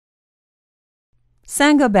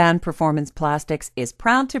Saint-Gobain Performance Plastics is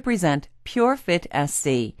proud to present Pure-Fit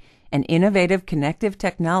SIB, an innovative connective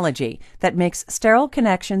technology that makes sterile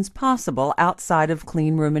connections possible outside of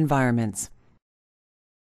cleanroom environments.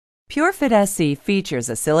 Pure-Fit SIB features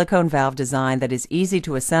a silicone valve design that is easy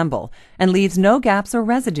to assemble and leaves no gaps or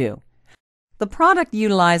residue. The product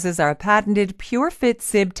utilizes our patented Pure-Fit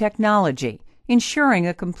SIB technology, ensuring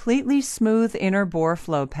a completely smooth inner bore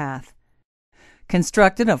flow path.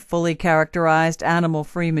 Constructed of fully characterized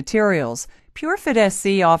animal-free materials, Pure-Fit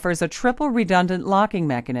SIB offers a triple redundant locking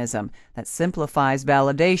mechanism that simplifies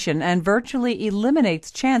validation and virtually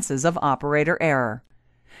eliminates chances of operator error.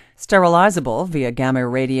 Sterilizable via gamma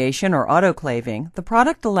radiation or autoclaving, the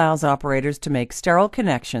product allows operators to make sterile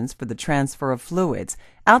connections for the transfer of fluids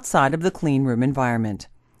outside of the cleanroom environment.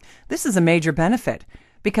 This is a major benefit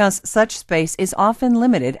because such space is often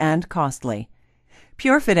limited and costly.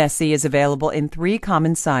 Pure-Fit SIB is available in 3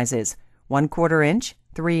 common sizes: 1/4 inch,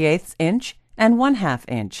 3/8 inch, and 1/2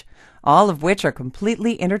 inch, all of which are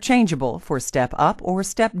completely interchangeable for step-up or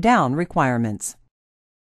step-down requirements.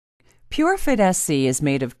 Pure-Fit SIB is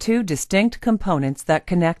made of 2 distinct components that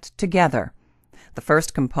connect together. The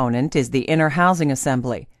first component is the inner housing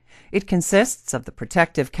assembly. It consists of the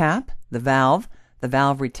protective cap, the valve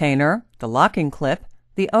retainer, the locking clip,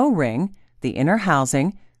 the O-ring, the inner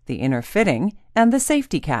housing, the inner fitting, and the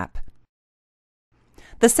safety cap.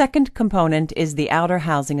 The second component is the outer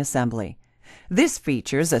housing assembly. This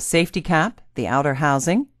features a safety cap, the outer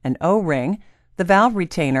housing, an O-ring, the valve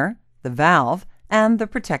retainer, the valve, and the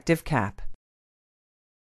protective cap.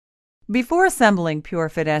 Before assembling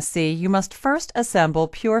Pure-Fit SIB, you must first assemble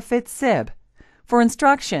Pure-Fit SIB. For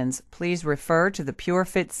instructions, please refer to the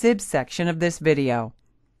Pure-Fit SIB section of this video.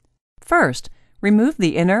 First, remove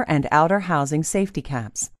the inner and outer housing safety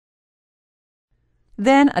caps.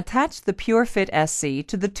 Then attach the Pure-Fit SIB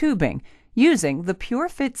to the tubing using the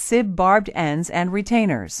Pure-Fit SIB barbed ends and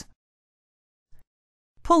retainers.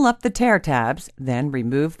 Pull up the tear tabs, then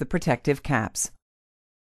remove the protective caps.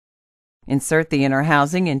 Insert the inner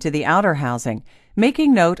housing into the outer housing,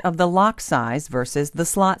 making note of the lock size versus the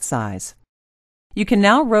slot size. You can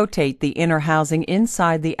now rotate the inner housing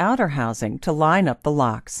inside the outer housing to line up the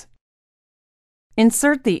locks.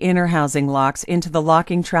 Insert the inner housing locks into the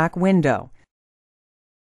locking track window.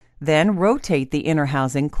 Then rotate the inner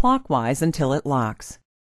housing clockwise until it locks.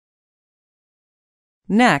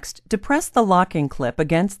 Next, depress the locking clip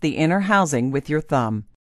against the inner housing with your thumb.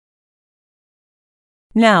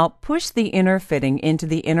 Now, push the inner fitting into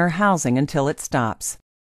the inner housing until it stops.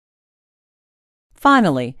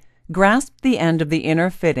 Finally, grasp the end of the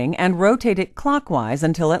inner fitting and rotate it clockwise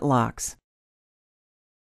until it locks.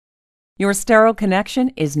 Your sterile connection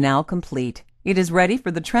is now complete. It is ready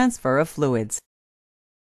for the transfer of fluids.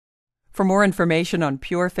 For more information on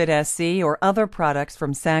Pure-Fit SIB or other products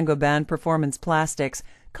from Saint-Gobain Performance Plastics,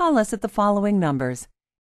 call us at the following numbers.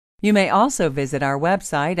 You may also visit our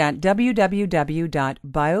website at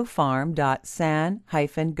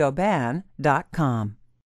www.biofarm.san-gobain.com.